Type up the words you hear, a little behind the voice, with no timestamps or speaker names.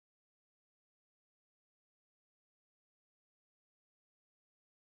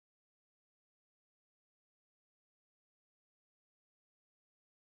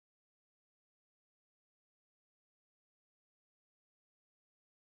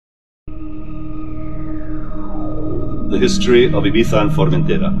The History of Ibiza and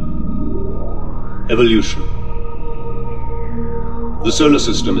Formentera. Evolution. The solar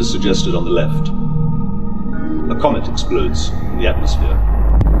system is suggested on the left. A comet explodes in the atmosphere.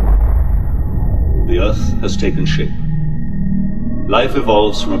 The Earth has taken shape. Life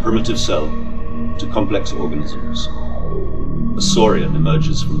evolves from a primitive cell to complex organisms. A saurian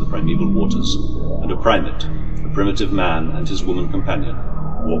emerges from the primeval waters, and a primate, a primitive man and his woman companion,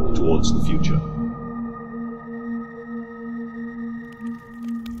 walk towards the future.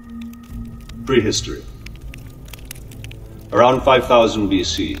 Prehistory. Around 5000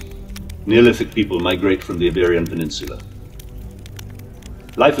 BC, Neolithic people migrate from the Iberian Peninsula.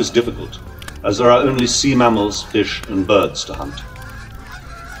 Life is difficult, as there are only sea mammals, fish, and birds to hunt.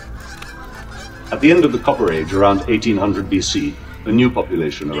 At the end of the Copper Age, around 1800 BC, a new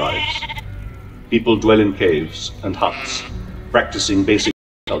population arrives. People dwell in caves and huts, practicing basic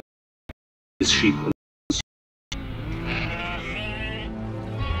agriculture, sheep and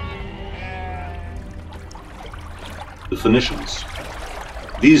the Phoenicians.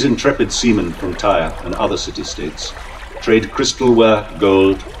 These intrepid seamen from Tyre and other city-states trade crystalware,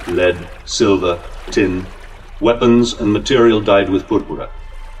 gold, lead, silver, tin, weapons, and material dyed with purpura.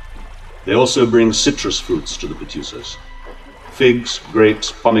 They also bring citrus fruits to the Pityusas: figs,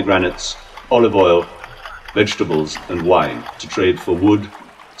 grapes, pomegranates, olive oil, vegetables, and wine to trade for wood,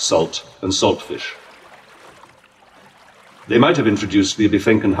 salt, and saltfish. They might have introduced the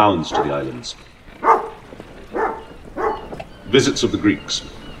Ibithencan hounds to the islands. Visits of the Greeks.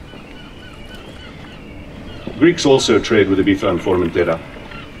 Greeks also trade with Ibiza and Formentera,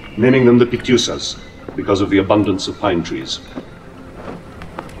 naming them the Pityusas because of the abundance of pine trees.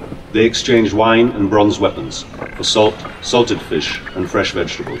 They exchange wine and bronze weapons for salt, salted fish, and fresh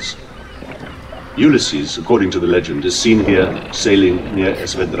vegetables. Ulysses, according to the legend, is seen here sailing near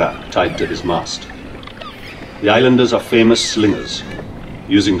Esvedra, tied to his mast. The islanders are famous slingers,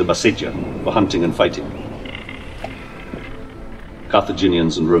 using the basetia for hunting and fighting.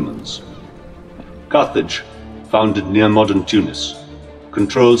 Carthaginians and Romans. Carthage, founded near modern Tunis,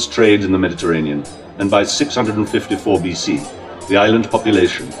 controls trade in the Mediterranean, and by 654 BC, the island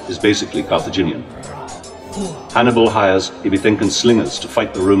population is basically Carthaginian. Hannibal hires Ibithencan slingers to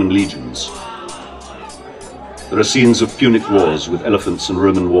fight the Roman legions. There are scenes of Punic wars with elephants and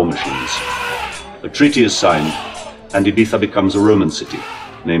Roman war machines. A treaty is signed, and Ibiza becomes a Roman city,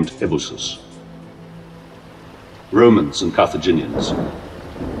 named Ebusus. Romans and Carthaginians.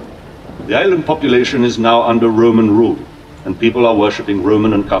 The island population is now under Roman rule, and people are worshipping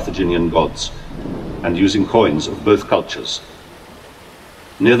Roman and Carthaginian gods, and using coins of both cultures.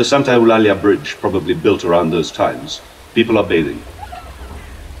 Near the Santa Eulalia Bridge, probably built around those times, people are bathing.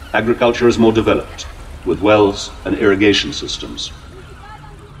 Agriculture is more developed, with wells and irrigation systems.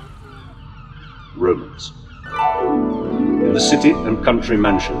 Romans. In the city and country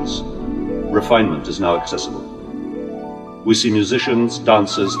mansions, refinement is now accessible. We see musicians,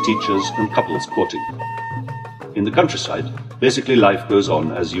 dancers, teachers, and couples courting. In the countryside, basically life goes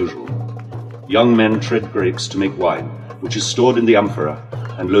on as usual. Young men tread grapes to make wine, which is stored in the amphora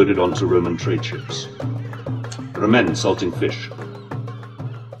and loaded onto Roman trade ships. There are men salting fish.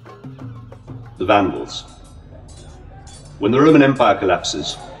 The Vandals. When the Roman Empire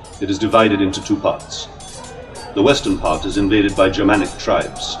collapses, it is divided into two parts. The western part is invaded by Germanic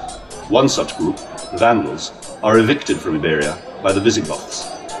tribes. One such group, the Vandals, are evicted from Iberia by the Visigoths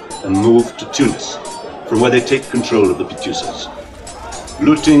and moved to Tunis, from where they take control of the Pityusas.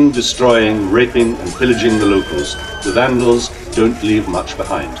 Looting, destroying, raping, and pillaging the locals, the Vandals don't leave much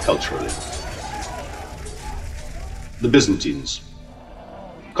behind culturally. The Byzantines.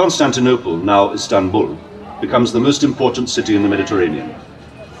 Constantinople, now Istanbul, becomes the most important city in the Mediterranean,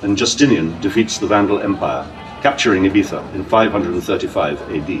 and Justinian defeats the Vandal Empire, capturing Ibiza in 535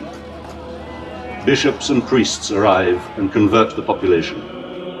 AD. Bishops and priests arrive and convert the population.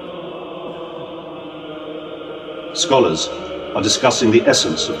 Scholars are discussing the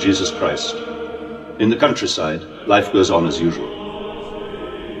essence of Jesus Christ. In the countryside, life goes on as usual.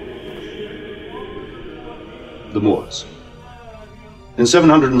 The Moors. In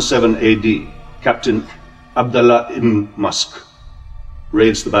 707 AD, Captain Abdallah ibn Musk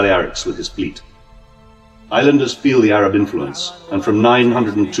raids the Balearics with his fleet. Islanders feel the Arab influence, and from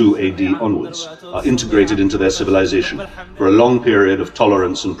 902 AD onwards are integrated into their civilization for a long period of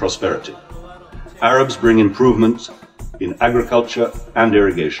tolerance and prosperity. Arabs bring improvements in agriculture and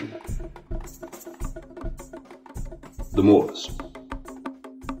irrigation. The Moors.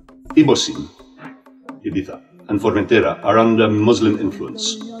 Ibosin, Ibiza, and Formentera are under Muslim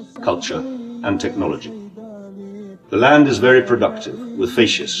influence, culture, and technology. The land is very productive, with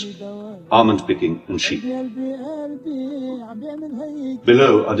fascias, almond picking, and sheep.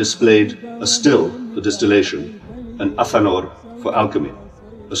 Below are displayed a still for distillation, an athanor for alchemy,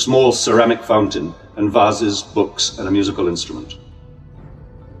 a small ceramic fountain, and vases, books, and a musical instrument.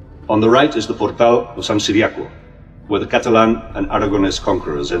 On the right is the Portal of San Ciriaco, where the Catalan and Aragonese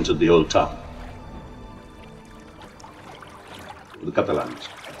conquerors entered the old town. The Catalans.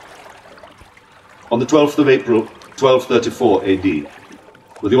 On the 12th of April, 1234 AD,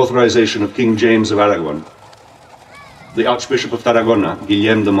 with the authorization of King James of Aragon, the Archbishop of Tarragona,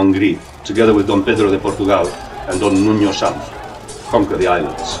 Guillem de Montgrí, together with Don Pedro de Portugal and Don Nuño Sanz, conquer the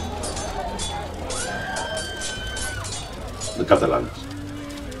islands. The Catalans.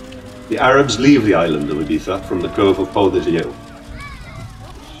 The Arabs leave the island of Ibiza from the cove of Pou de Galleu.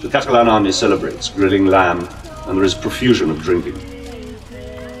 The Catalan army celebrates, grilling lamb, and there is profusion of drinking.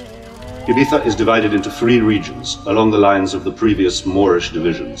 Ibiza is divided into 3 regions along the lines of the previous Moorish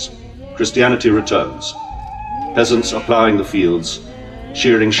divisions. Christianity returns. Peasants are ploughing the fields,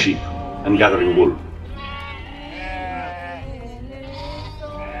 shearing sheep, and gathering wool.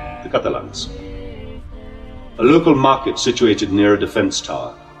 The Catalans. A local market situated near a defense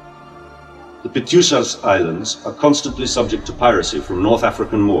tower. The Pitiusas Islands are constantly subject to piracy from North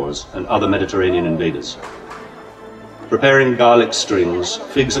African Moors and other Mediterranean invaders. Preparing garlic strings,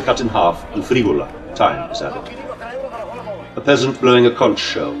 figs are cut in half, and frigola, thyme, is added. A peasant blowing a conch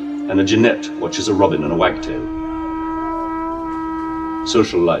shell, and a genet watches a robin and a wagtail.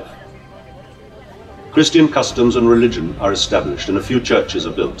 Social life. Christian customs and religion are established, and a few churches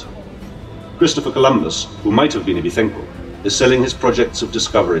are built. Christopher Columbus, who might have been Ibicenco, is selling his projects of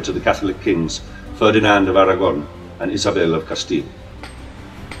discovery to the Catholic kings Ferdinand of Aragon and Isabel of Castile.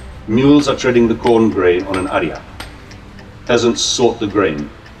 Mules are treading the corn grain on an aria. Peasants sort the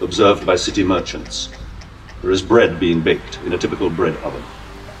grain, observed by city merchants. There is bread being baked in a typical bread oven.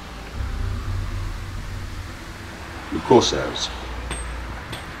 The Corsairs.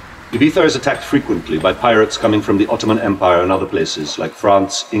 Ibiza is attacked frequently by pirates coming from the Ottoman Empire and other places like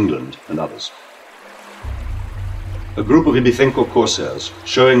France, England, and others. A group of Ibicenco corsairs,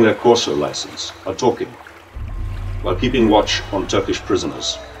 showing their corso license, are talking, while keeping watch on Turkish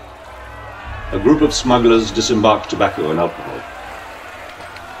prisoners. A group of smugglers disembark tobacco and alcohol.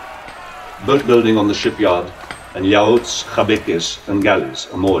 Boat building on the shipyard, and yachts, jabeques, and galleys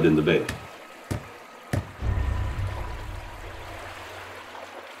are moored in the bay.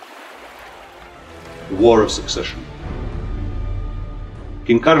 The War of Succession.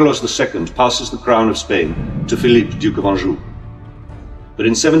 King Carlos II passes the crown of Spain to Philippe, Duke of Anjou. But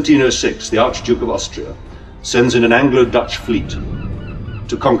in 1706, the Archduke of Austria sends in an Anglo-Dutch fleet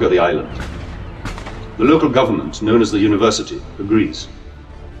to conquer the island. The local government, known as the University, agrees.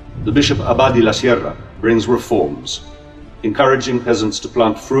 The Bishop Abad de la Sierra brings reforms, encouraging peasants to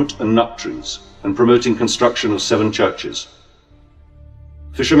plant fruit and nut trees and promoting construction of 7 churches.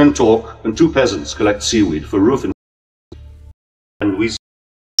 Fishermen talk, and 2 peasants collect seaweed for roofing and wheat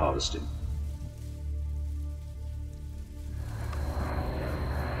harvesting.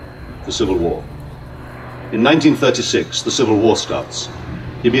 The Civil War. In 1936, the Civil War starts.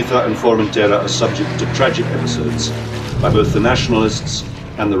 Ibiza and Formentera are subject to tragic episodes by both the nationalists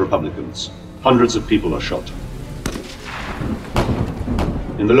and the Republicans. Hundreds of people are shot.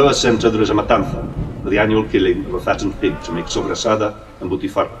 In the lower center there is a matanza, for the annual killing of a fattened pig to make sobrasada and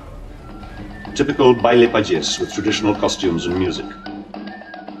butifarra. Typical baile pagés with traditional costumes and music.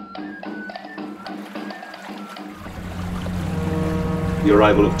 The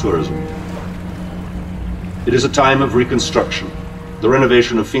arrival of tourism. It is a time of reconstruction, the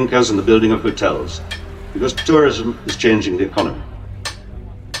renovation of fincas and the building of hotels, because tourism is changing the economy.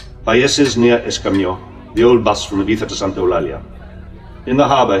 Países near Escamillo, the old bus from Ibiza to Santa Eulalia. In the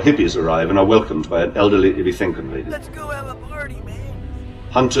harbor, hippies arrive and are welcomed by an elderly Ibicencan lady. Let's go have a party, man.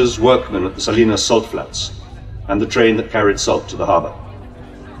 Hunters, workmen at the Salinas salt flats, and the train that carried salt to the harbor.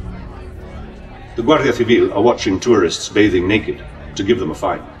 The Guardia Civil are watching tourists bathing naked to give them a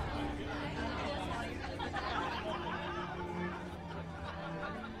fine.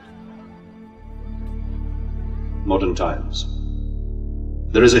 Modern times.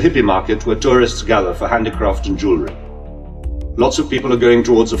 There is a hippie market where tourists gather for handicraft and jewelry. Lots of people are going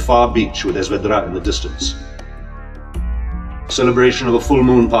towards a far beach with Esvedra in the distance. Celebration of a full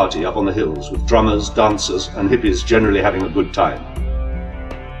moon party up on the hills with drummers, dancers, and hippies generally having a good time.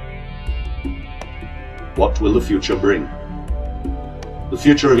 What will the future bring? The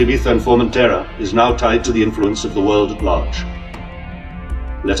future of Ibiza and Formentera is now tied to the influence of the world at large.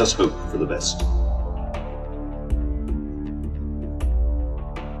 Let us hope for the best.